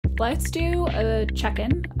let's do a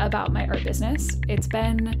check-in about my art business. It's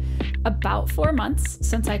been about 4 months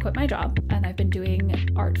since I quit my job, and I've been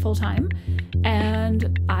doing art full-time.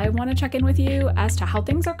 And I want to check in with you as to how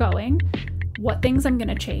things are going, what things I'm going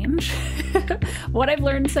to change, what I've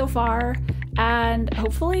learned so far, and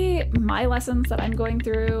hopefully my lessons that I'm going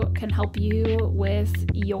through can help you with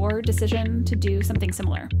your decision to do something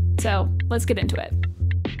similar. So let's get into it.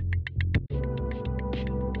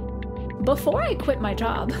 Before I quit my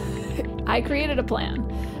job, I created a plan,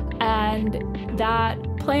 and that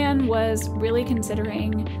plan was really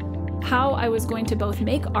considering how I was going to both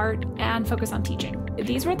make art and focus on teaching.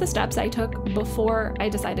 These were the steps I took before I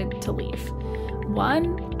decided to leave.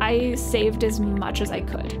 One, I saved as much as I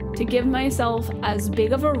could to give myself as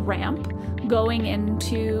big of a ramp going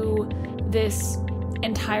into this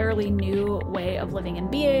entirely new way of living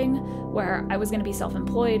and being, where I was going to be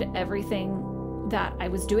self-employed. Everything that I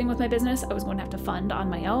was doing with my business, I was going to have to fund on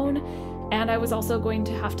my own, and I was also going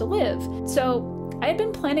to have to live. So I had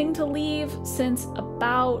been planning to leave since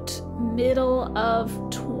about middle of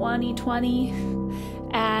 2020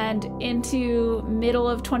 and into middle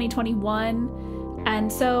of 2021.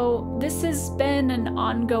 And so this has been an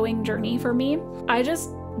ongoing journey for me. I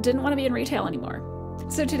just didn't want to be in retail anymore.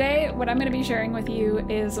 So today, what I'm going to be sharing with you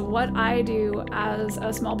is what I do as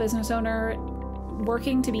a small business owner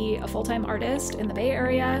working to be a full-time artist in the Bay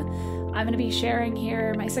Area. I'm going to be sharing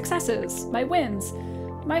here my successes, my wins,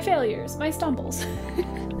 my failures, my stumbles.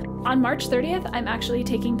 On March 30th, I'm actually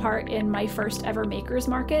taking part in my first ever makers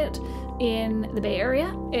market in the Bay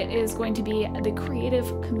Area. It is going to be the Creative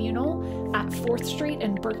Communal at 4th Street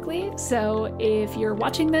in Berkeley. So if you're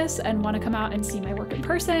watching this and want to come out and see my work in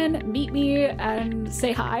person, meet me and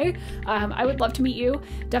say hi, I would love to meet you.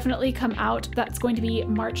 Definitely come out. That's going to be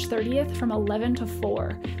March 30th from 11 to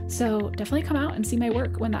 4. So definitely come out and see my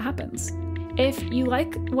work when that happens. If you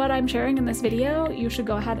like what I'm sharing in this video, you should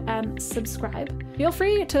go ahead and subscribe. Feel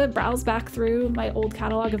free to browse back through my old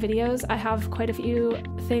catalog of videos. I have quite a few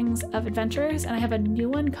things of adventures, and I have a new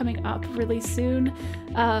one coming up really soon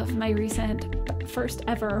of my recent first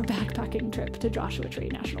ever backpacking trip to Joshua Tree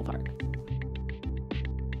National Park.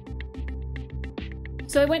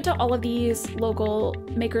 So I went to all of these local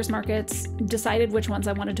makers markets, decided which ones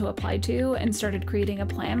I wanted to apply to, and started creating a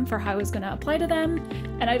plan for how I was going to apply to them.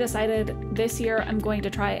 And I decided this year I'm going to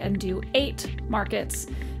try and do 8 markets,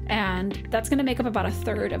 and that's going to make up about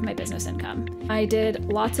 1/3 of my business income. I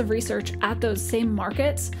did lots of research at those same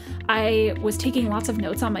markets. I was taking lots of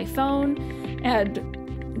notes on my phone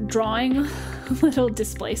and drawing little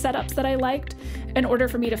display setups that I liked in order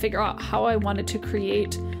for me to figure out how I wanted to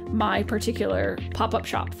create my particular pop-up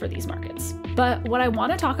shop for these markets. But what I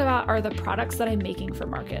want to talk about are the products that I'm making for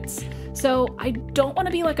markets. So I don't want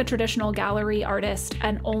to be like a traditional gallery artist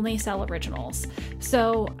and only sell originals.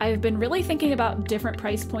 So I've been really thinking about different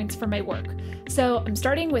price points for my work. So I'm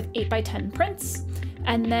starting with 8x10 prints,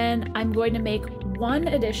 and then I'm going to make one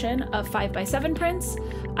edition of 5x7 prints.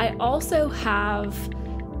 I also have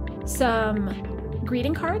some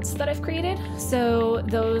greeting cards that I've created. So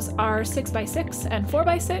those are 6x6 and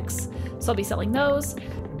 4x6. So I'll be selling those,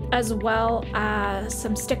 as well as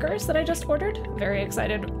some stickers that I just ordered. Very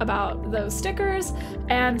excited about those stickers,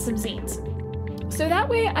 and some zines. So that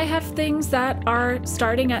way I have things that are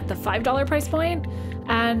starting at the $5 price point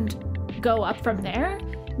and go up from there,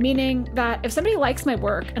 meaning that if somebody likes my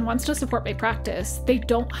work and wants to support my practice, they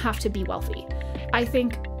don't have to be wealthy. I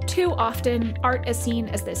think too often art is seen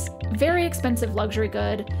as this very expensive luxury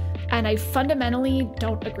good, and I fundamentally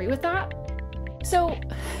don't agree with that. So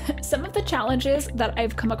some of the challenges that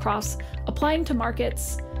I've come across applying to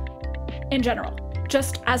markets in general,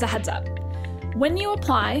 just as a heads up. When you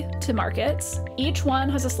apply to markets, each one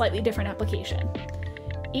has a slightly different application.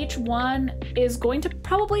 Each one is going to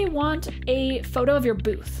probably want a photo of your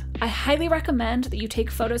booth. I highly recommend that you take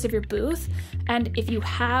photos of your booth, and if you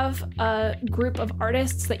have a group of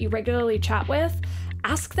artists that you regularly chat with,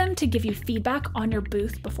 ask them to give you feedback on your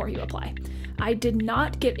booth before you apply. I did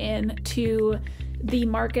not get into the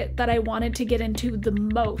market that I wanted to get into the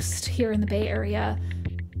most here in the Bay Area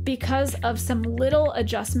because of some little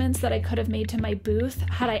adjustments that I could have made to my booth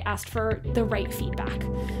had I asked for the right feedback.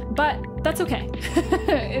 But that's okay.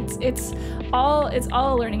 it's all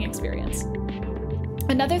a learning experience.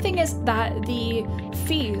 Another thing is that the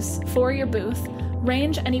fees for your booth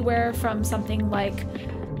range anywhere from something like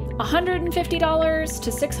 $150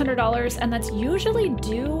 to $600, and that's usually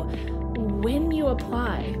due when you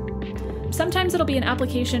apply. sometimes it'll be an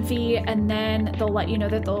application fee, and then they'll let you know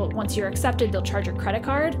that once you're accepted, they'll charge your credit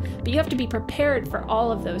card, but you have to be prepared for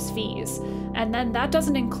all of those fees. And then that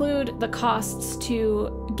doesn't include the costs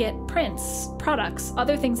to get prints, products,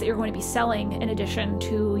 other things that you're going to be selling in addition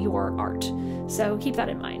to your art. So keep that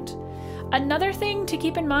in mind. Another thing to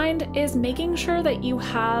keep in mind is making sure that you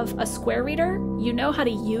have a Square reader, you know how to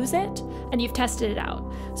use it, and you've tested it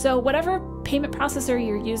out. So whatever payment processor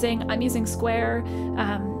you're using, I'm using Square,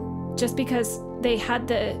 just because they had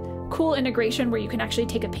the cool integration where you can actually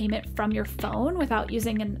take a payment from your phone without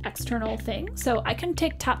using an external thing. So I can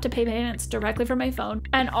take tap to pay payments directly from my phone.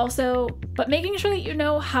 And also, but making sure that you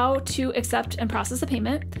know how to accept and process a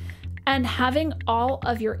payment, and having all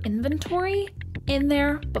of your inventory in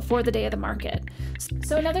there before the day of the market.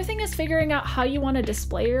 So another thing is figuring out how you want to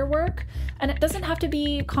display your work, and it doesn't have to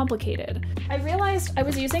be complicated. I realized I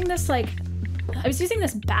was using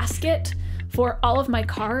this basket for all of my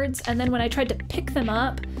cards, and then when I tried to pick them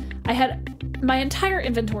up, I had my entire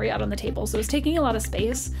inventory out on the table, so it was taking a lot of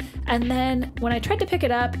space. And then when I tried to pick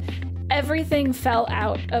it up, everything fell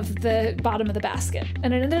out of the bottom of the basket,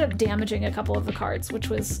 and it ended up damaging a couple of the cards, which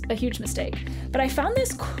was a huge mistake. But I found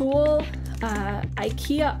this cool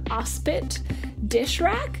IKEA Ospit dish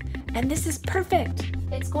rack, and this is perfect.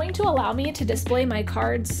 It's going to allow me to display my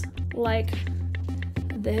cards like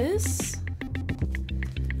this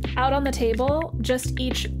out on the table, just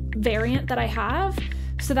each variant that I have.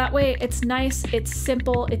 So that way it's nice, it's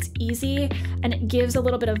simple, it's easy, and it gives a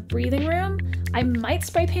little bit of breathing room. I might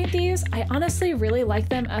spray paint these. I honestly really like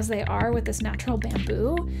them as they are with this natural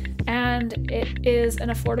bamboo, and it is an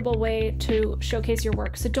affordable way to showcase your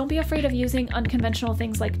work. So don't be afraid of using unconventional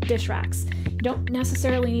things like dish racks. You don't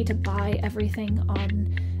necessarily need to buy everything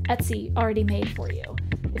on Etsy already made for you.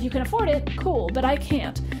 If you can afford it, cool, but I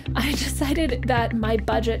can't. I decided that my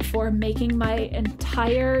budget for making my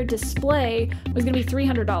entire display was gonna be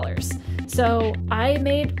 $300. So I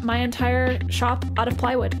made my entire shop out of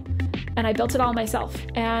plywood, and I built it all myself.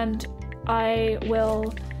 And I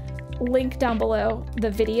will link down below the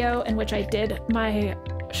video in which I did my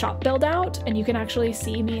shop build out, and you can actually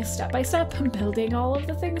see me step by step building all of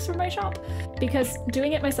the things for my shop, because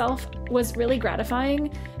doing it myself was really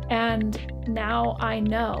gratifying. And now I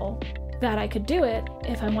know that I could do it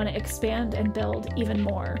if I want to expand and build even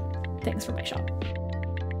more things for my shop.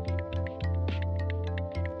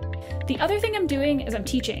 The other thing I'm doing is I'm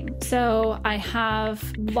teaching. So I have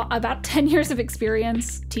about 10 years of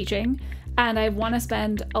experience teaching, and I want to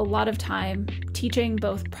spend a lot of time teaching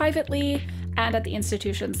both privately and at the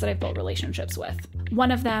institutions that I've built relationships with.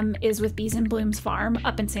 One of them is with Bees and Blooms Farm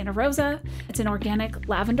up in Santa Rosa. It's an organic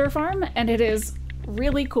lavender farm, and it is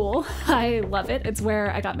really cool. I love it. It's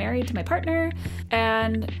where I got married to my partner,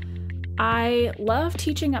 and I love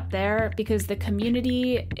teaching up there because the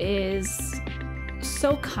community is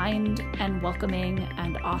so kind and welcoming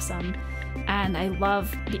and awesome. And I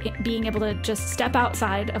love being able to just step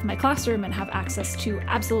outside of my classroom and have access to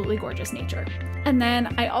absolutely gorgeous nature. And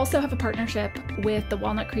then I also have a partnership with the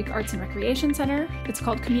Walnut Creek Arts and Recreation Center. It's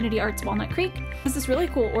called Community Arts Walnut Creek. It's this really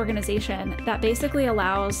cool organization that basically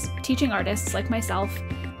allows teaching artists like myself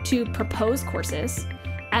to propose courses,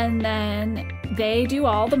 and then they do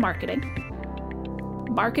all the marketing.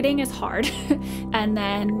 Marketing is hard, and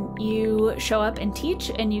then you show up and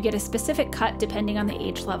teach, and you get a specific cut depending on the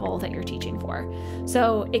age level that you're teaching for.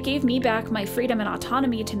 So it gave me back my freedom and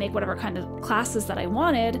autonomy to make whatever kind of classes that I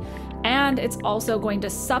wanted, and it's also going to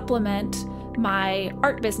supplement my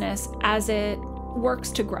art business as it works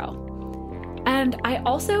to grow. And I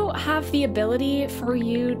also have the ability for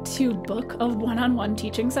you to book a one-on-one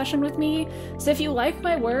teaching session with me. So if you like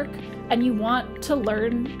my work and you want to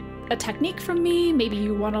learn a technique from me, maybe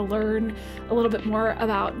you want to learn a little bit more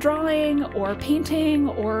about drawing or painting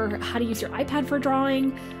or how to use your iPad for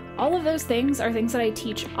drawing, all of those things are things that I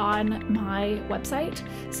teach on my website.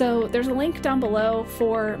 So there's a link down below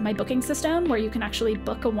for my booking system where you can actually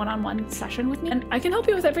book a one-on-one session with me. And I can help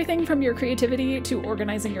you with everything from your creativity to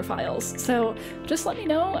organizing your files. So just let me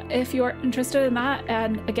know if you're interested in that.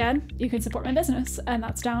 And again, you can support my business, and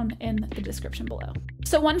that's down in the description below.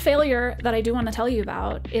 So one failure that I do want to tell you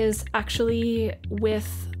about is actually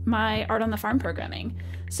with my Art on the Farm programming.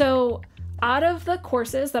 So out of the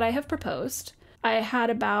courses that I have proposed, I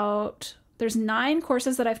had there's 9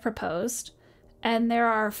 courses that I've proposed, and there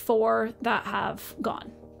are 4 that have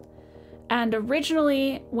gone. And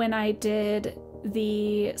originally, when I did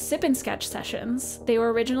the sip and sketch sessions, they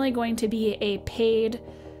were originally going to be a paid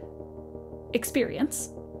experience,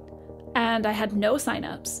 and I had no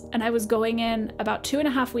signups, and I was going in about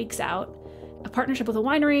 2.5 weeks out, a partnership with a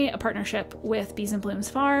winery, a partnership with Bees and Blooms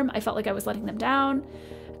Farm. I felt like I was letting them down.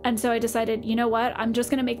 And so I decided, you know what, I'm just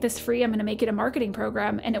going to make this free. I'm going to make it a marketing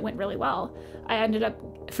program. And it went really well. I ended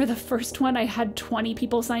up, for the first one, I had 20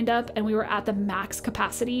 people signed up and we were at the max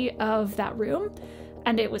capacity of that room.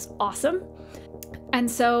 And it was awesome. And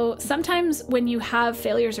so sometimes when you have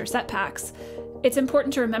failures or setbacks, it's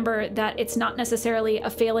important to remember that it's not necessarily a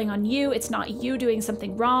failing on you. It's not you doing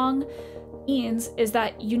something wrong. Means is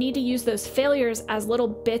that you need to use those failures as little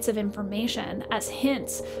bits of information, as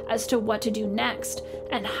hints as to what to do next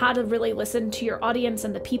and how to really listen to your audience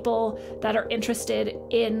and the people that are interested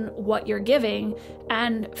in what you're giving,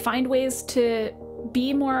 and find ways to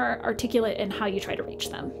be more articulate in how you try to reach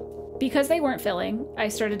them. Because they weren't filling, I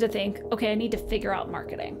started to think, okay, I need to figure out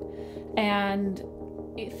marketing. And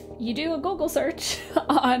if you do a Google search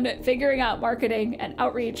on figuring out marketing and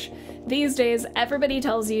outreach, these days, everybody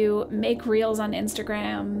tells you make reels on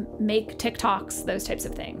Instagram, make TikToks, those types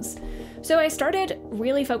of things. So I started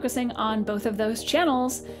really focusing on both of those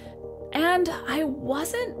channels, and I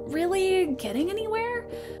wasn't really getting anywhere.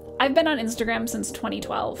 I've been on Instagram since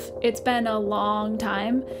 2012. It's been a long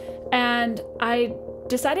time, and I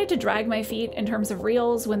decided to drag my feet in terms of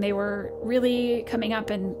reels when they were really coming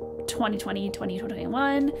up in 2020,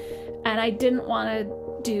 2021, and I didn't want to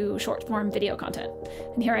do short form video content.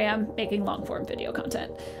 And here I am making long form video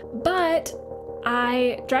content. But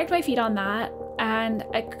I dragged my feet on that and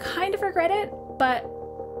I kind of regret it, but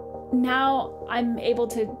now I'm able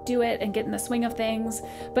to do it and get in the swing of things.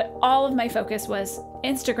 But all of my focus was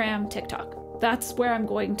Instagram, TikTok. That's where I'm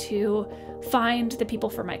going to find the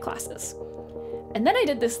people for my classes. And then I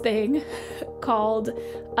did this thing called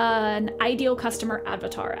an ideal customer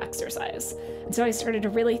avatar exercise. And so I started to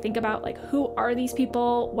really think about, like, who are these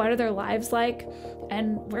people? What are their lives like?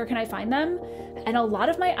 And where can I find them? And a lot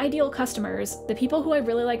of my ideal customers, the people who I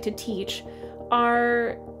really like to teach,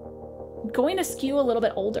 are going to skew a little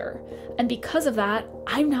bit older. And because of that,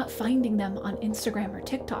 I'm not finding them on Instagram or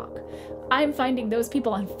TikTok. I'm finding those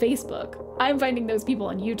people on Facebook. I'm finding those people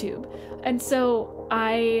on YouTube. And so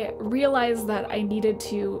I realized that I needed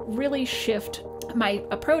to really shift my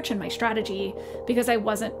approach and my strategy because I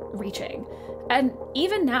wasn't reaching. And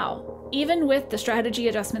even now, even with the strategy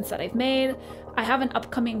adjustments that I've made, I have an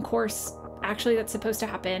upcoming course actually that's supposed to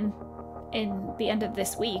happen in the end of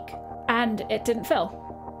this week, and it didn't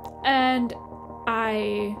fill. And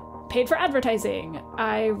I paid for advertising.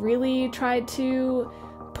 I really tried to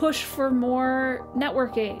push for more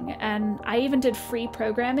networking, and I even did free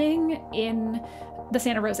programming in the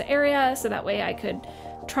Santa Rosa area so that way I could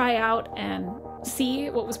try out and see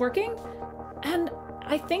what was working. And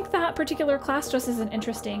I think that particular class just isn't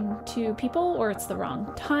interesting to people, or it's the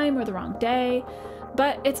wrong time or the wrong day,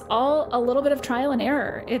 but it's all a little bit of trial and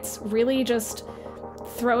error. It's really just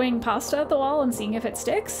throwing pasta at the wall and seeing if it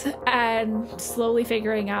sticks and slowly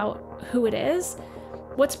figuring out who it is.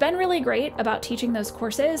 What's been really great about teaching those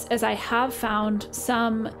courses is I have found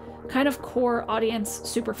some kind of core audience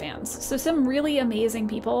superfans. So some really amazing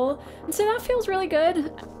people. And so that feels really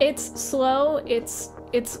good. It's slow. It's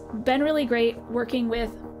been really great working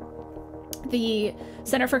with the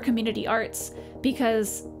Center for Community Arts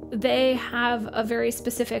because they have a very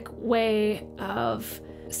specific way of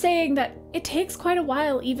saying that it takes quite a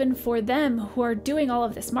while even for them who are doing all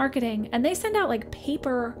of this marketing, and they send out like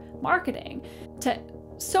paper marketing to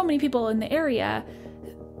so many people in the area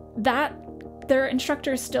that their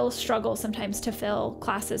instructors still struggle sometimes to fill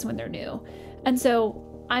classes when they're new. And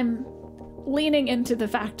so I'm leaning into the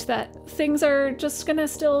fact that things are just gonna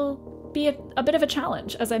still be a bit of a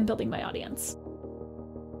challenge as I'm building my audience.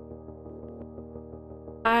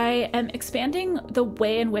 I am expanding the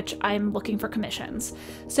way in which I'm looking for commissions.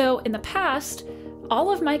 So in the past,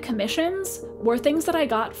 all of my commissions were things that I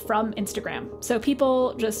got from Instagram. So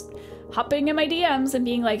people just hopping in my DMs and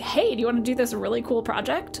being like, hey, do you want to do this really cool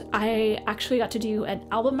project? I actually got to do an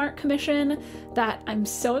album art commission that I'm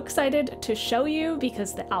so excited to show you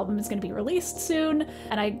because the album is going to be released soon.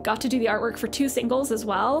 And I got to do the artwork for 2 singles as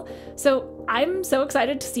well. So I'm so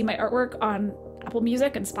excited to see my artwork on Apple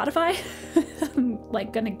Music and Spotify. I'm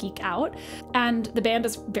like gonna geek out. And the band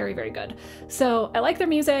is very, very good. So I like their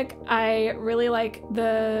music. I really like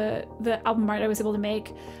the album art I was able to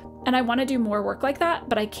make. And I want to do more work like that,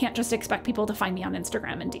 but I can't just expect people to find me on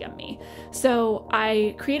Instagram and DM me. So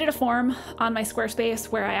I created a form on my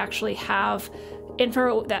Squarespace where I actually have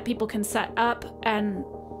info that people can set up and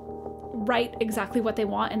write exactly what they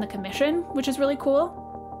want in the commission, which is really cool.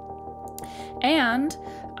 And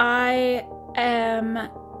I am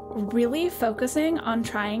really focusing on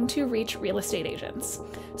trying to reach real estate agents.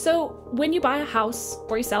 So when you buy a house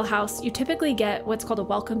or you sell a house, you typically get what's called a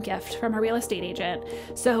welcome gift from a real estate agent.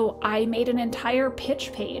 So I made an entire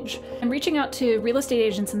pitch page. I'm reaching out to real estate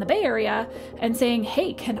agents in the Bay Area and saying,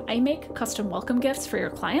 hey, can I make custom welcome gifts for your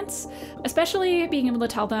clients? Especially being able to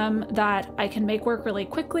tell them that I can make work really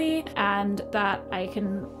quickly and that I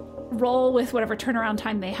can roll with whatever turnaround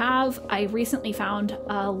time they have. I recently found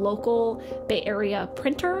a local Bay Area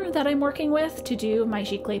printer that I'm working with to do my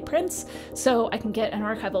giclée prints, so I can get an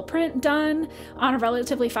archival print done on a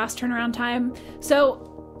relatively fast turnaround time.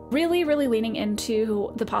 So really leaning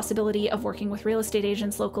into the possibility of working with real estate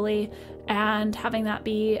agents locally and having that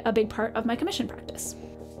be a big part of my commission practice.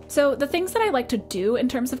 So the things that I like to do in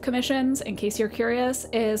terms of commissions, in case you're curious,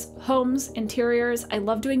 is homes, interiors. I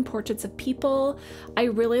love doing portraits of people. I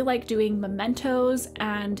really like doing mementos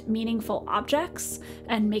and meaningful objects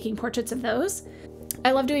and making portraits of those.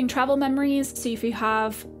 I love doing travel memories. So if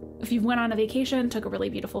you went on a vacation, took a really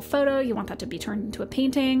beautiful photo, you want that to be turned into a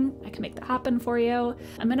painting, I can make that happen for you.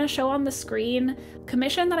 I'm gonna show on the screen a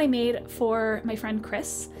commission that I made for my friend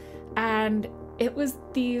Chris, and it was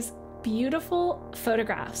these beautiful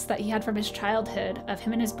photographs that he had from his childhood of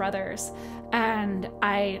him and his brothers, and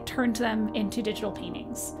I turned them into digital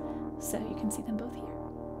paintings. So you can see them both here.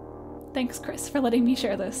 Thanks, Chris, for letting me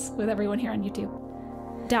share this with everyone here on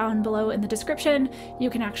YouTube. Down below in the description, you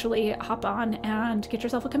can actually hop on and get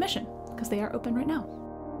yourself a commission because they are open right now.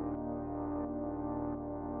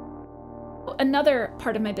 Another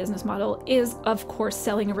part of my business model is, of course,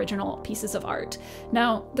 selling original pieces of art.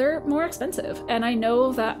 Now, they're more expensive, and I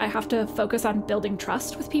know that I have to focus on building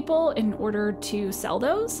trust with people in order to sell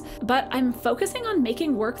those, but I'm focusing on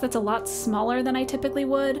making work that's a lot smaller than I typically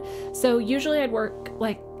would. So usually I'd work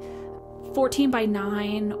like 14 by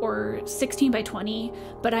 9 or 16 by 20,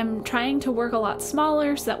 but I'm trying to work a lot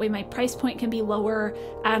smaller so that way my price point can be lower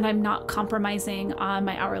and I'm not compromising on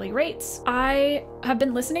my hourly rates. I have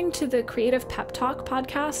been listening to the Creative Pep Talk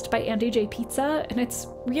podcast by Andy J. Pizza, and it's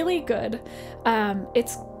really good.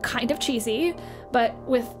 It's kind of cheesy, but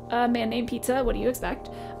with a man named Pizza, what do you expect?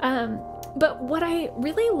 But what I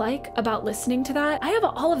really like about listening to that, I have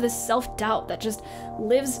all of this self-doubt that just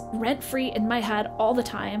lives rent-free in my head all the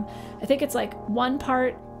time. I think it's like one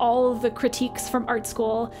part all of the critiques from art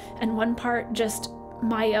school and one part just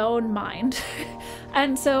my own mind.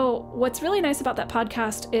 And so what's really nice about that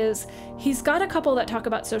podcast is he's got a couple that talk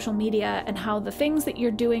about social media and how the things that you're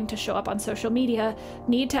doing to show up on social media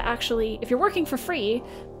need to actually, if you're working for free,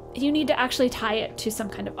 you need to actually tie it to some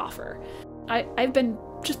kind of offer. I've been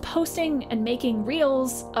just posting and making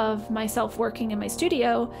reels of myself working in my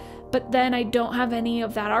studio, but then I don't have any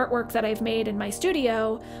of that artwork that I've made in my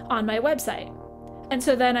studio on my website. And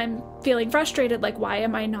so then I'm feeling frustrated, like, why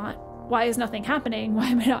is nothing happening? Why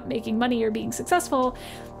am I not making money or being successful?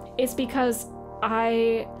 It's because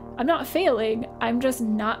I'm not failing. I'm just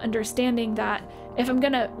not understanding that if I'm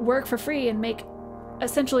gonna work for free and make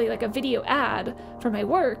essentially like a video ad for my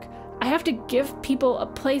work, I have to give people a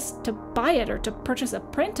place to buy it or to purchase a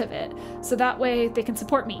print of it, so that way they can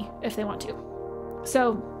support me if they want to.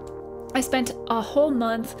 So I spent a whole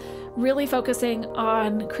month really focusing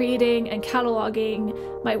on creating and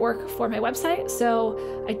cataloging my work for my website.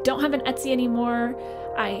 So I don't have an Etsy anymore.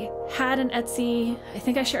 I had an Etsy. I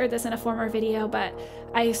think I shared this in a former video, but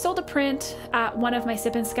I sold a print at one of my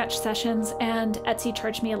sip and sketch sessions, and Etsy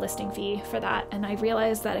charged me a listing fee for that. And I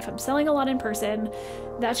realized that if I'm selling a lot in person,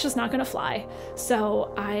 that's just not gonna fly.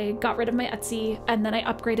 So I got rid of my Etsy, and then I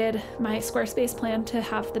upgraded my Squarespace plan to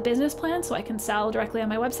have the business plan so I can sell directly on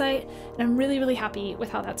my website. And I'm really happy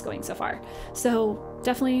with how that's going so far. So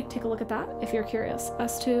definitely take a look at that if you're curious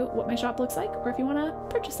as to what my shop looks like, or if you wanna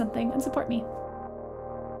purchase something and support me.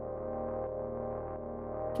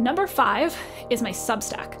 Number 5 is my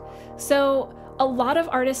Substack. So a lot of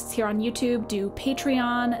artists here on YouTube do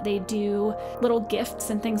Patreon, they do little gifts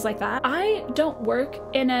and things like that. I don't work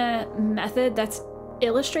in a method that's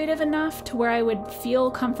illustrative enough to where I would feel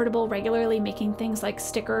comfortable regularly making things like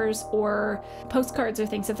stickers or postcards or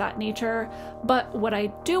things of that nature. But what I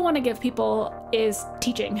do want to give people is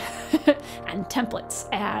teaching and templates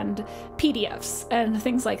and PDFs and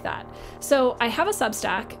things like that. So I have a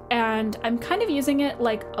Substack, and I'm kind of using it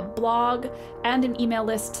like a blog and an email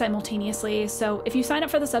list simultaneously. So if you sign up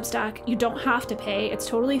for the Substack, you don't have to pay. It's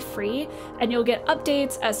totally free, and you'll get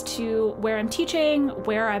updates as to where I'm teaching,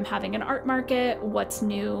 where I'm having an art market, what's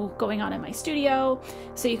new going on in my studio.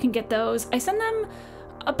 So you can get those. I send them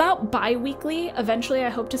about bi-weekly. Eventually I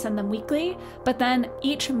hope to send them weekly, but then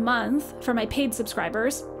each month for my paid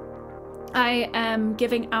subscribers, I am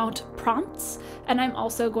giving out prompts, and I'm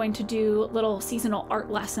also going to do little seasonal art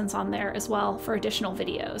lessons on there as well for additional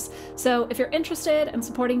videos. So if you're interested in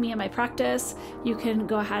supporting me in my practice, you can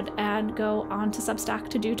go ahead and go on to Substack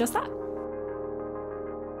to do just that.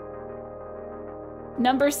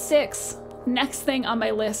 Number 6, next thing on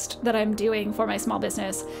my list that I'm doing for my small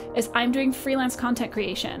business is I'm doing freelance content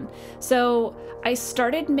creation. So I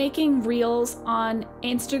started making reels on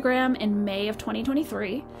Instagram in May of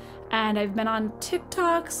 2023. And I've been on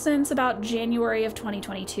TikTok since about January of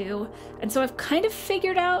 2022. And so I've kind of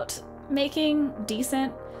figured out making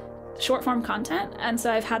decent short form content. And so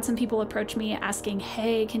I've had some people approach me asking,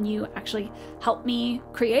 hey, can you actually help me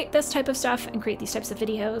create this type of stuff and create these types of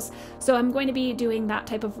videos? So I'm going to be doing that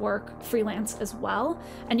type of work freelance as well.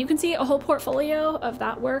 And you can see a whole portfolio of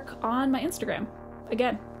that work on my Instagram.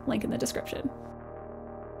 Again, link in the description.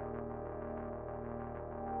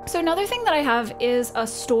 So another thing that I have is a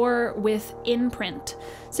store with InPrint.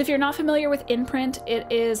 So if you're not familiar with InPrint,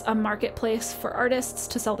 it is a marketplace for artists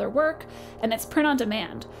to sell their work, and it's print on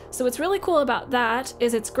demand. So what's really cool about that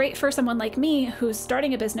is it's great for someone like me who's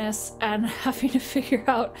starting a business and having to figure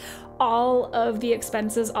out all of the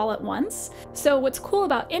expenses all at once. So what's cool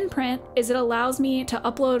about InPrint is it allows me to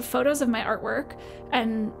upload photos of my artwork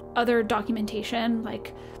and other documentation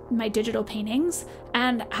like my digital paintings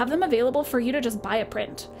and have them available for you to just buy a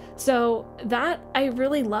print. So that I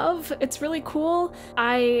really love. It's really cool.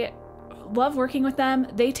 I love working with them.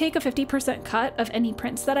 They take a 50% cut of any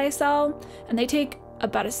prints that I sell, and they take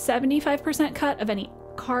about a 75% cut of any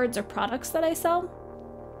cards or products that I sell.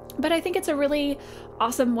 But I think it's a really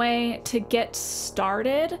awesome way to get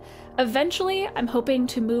started. Eventually, I'm hoping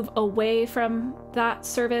to move away from that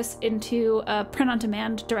service into a print on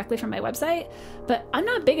demand directly from my website, but I'm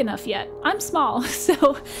not big enough yet. I'm small.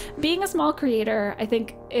 So being a small creator, I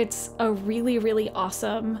think it's a really, really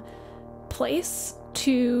awesome place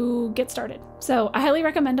to get started. So I highly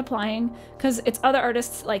recommend applying because it's other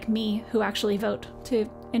artists like me who actually vote to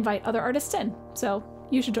invite other artists in. So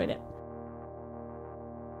you should join it.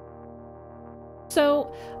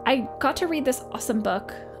 So I got to read this awesome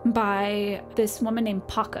book by this woman named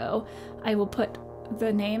Paco. I will put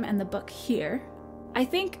the name and the book here. I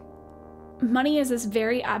think money is this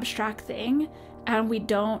very abstract thing and we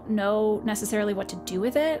don't know necessarily what to do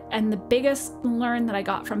with it. And the biggest learn that I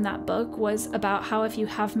got from that book was about how if you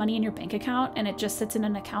have money in your bank account and it just sits in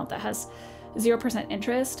an account that has 0%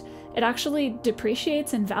 interest, it actually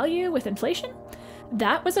depreciates in value with inflation.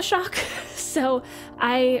 That was a shock. So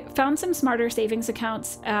I found some smarter savings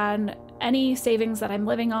accounts, and any savings that I'm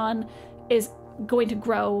living on is going to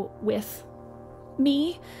grow with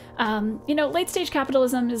me. Late stage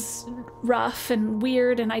capitalism is rough and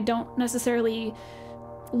weird, and I don't necessarily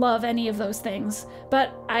love any of those things,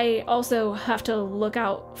 but I also have to look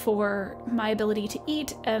out for my ability to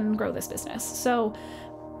eat and grow this business. So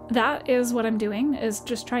that is what I'm doing, is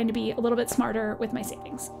just trying to be a little bit smarter with my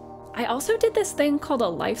savings. I also did this thing called a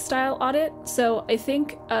lifestyle audit. So I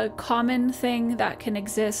think a common thing that can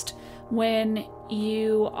exist when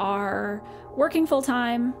you are working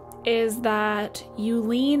full-time is that you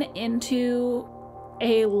lean into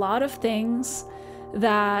a lot of things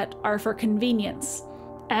that are for convenience.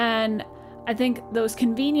 And I think those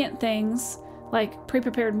convenient things, like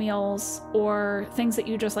pre-prepared meals or things that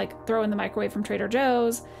you just like throw in the microwave from Trader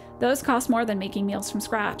Joe's, those cost more than making meals from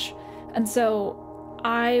scratch. And so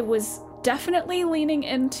I was definitely leaning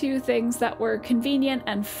into things that were convenient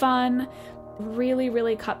and fun, really,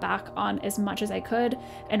 really cut back on as much as I could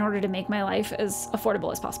in order to make my life as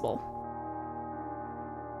affordable as possible.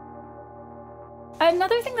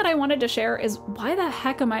 Another thing that I wanted to share is why the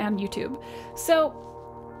heck am I on YouTube? So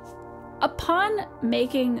upon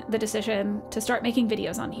making the decision to start making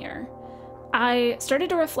videos on here, I started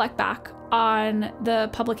to reflect back on the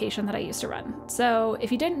publication that I used to run. So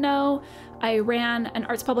if you didn't know, I ran an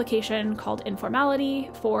arts publication called Informality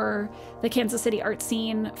for the Kansas City art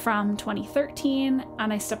scene from 2013,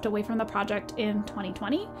 and I stepped away from the project in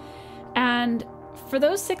 2020. And for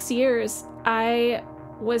those 6 years, I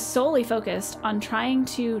was solely focused on trying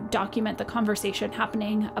to document the conversation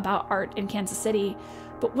happening about art in Kansas City.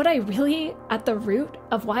 But what I really, at the root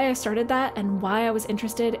of why I started that and why I was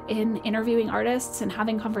interested in interviewing artists and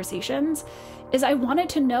having conversations, is I wanted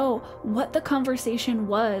to know what the conversation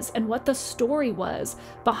was and what the story was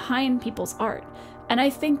behind people's art. And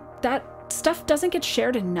I think that stuff doesn't get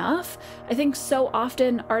shared enough. I think so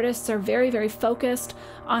often artists are very, very focused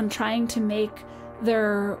on trying to make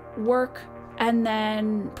their work and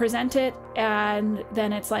then present it, and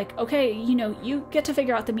then it's like, okay, you get to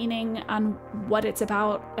figure out the meaning on what it's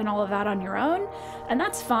about and all of that on your own, and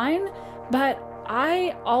that's fine. But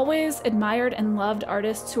I always admired and loved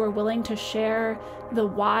artists who are willing to share the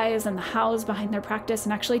whys and the hows behind their practice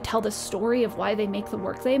and actually tell the story of why they make the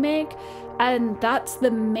work they make. And that's the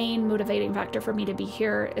main motivating factor for me to be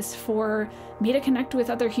here, is for me to connect with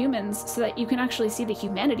other humans so that you can actually see the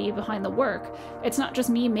humanity behind the work. It's not just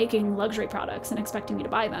me making luxury products and expecting you to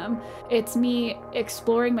buy them. It's me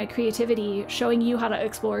exploring my creativity, showing you how to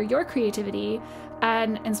explore your creativity,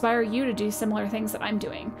 and inspire you to do similar things that I'm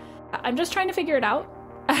doing. I'm just trying to figure it out,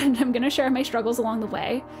 and I'm going to share my struggles along the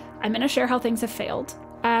way. I'm going to share how things have failed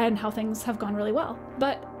and how things have gone really well.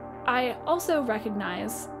 But I also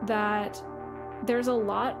recognize that there's a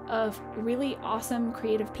lot of really awesome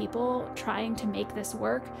creative people trying to make this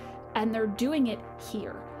work, and they're doing it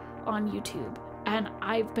here on YouTube. And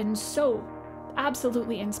I've been so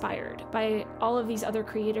absolutely inspired by all of these other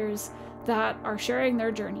creators that are sharing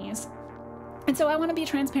their journeys. And so I want to be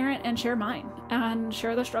transparent and share mine and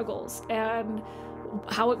share the struggles and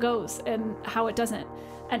how it goes and how it doesn't.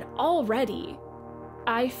 And already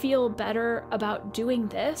I feel better about doing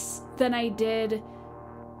this than I did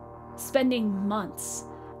spending months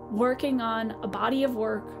working on a body of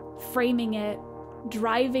work, framing it,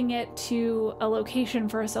 driving it to a location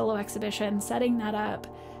for a solo exhibition, setting that up,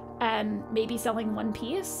 and maybe selling one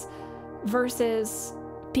piece, versus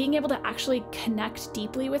being able to actually connect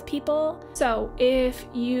deeply with people. So if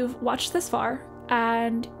you've watched this far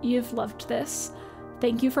and you've loved this,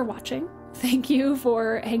 thank you for watching. Thank you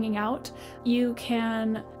for hanging out. You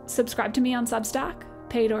can subscribe to me on Substack,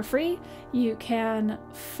 paid or free. You can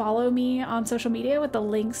follow me on social media with the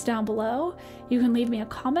links down below. You can leave me a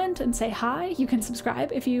comment and say hi. You can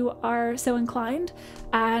subscribe if you are so inclined.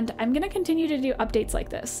 And I'm gonna continue to do updates like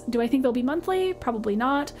this. Do I think they'll be monthly? Probably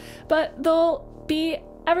not, but they'll be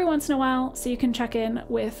every once in a while, so you can check in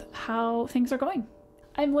with how things are going.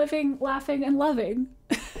 I'm living, laughing, and loving.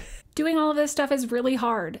 Doing all of this stuff is really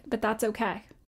hard, but that's okay.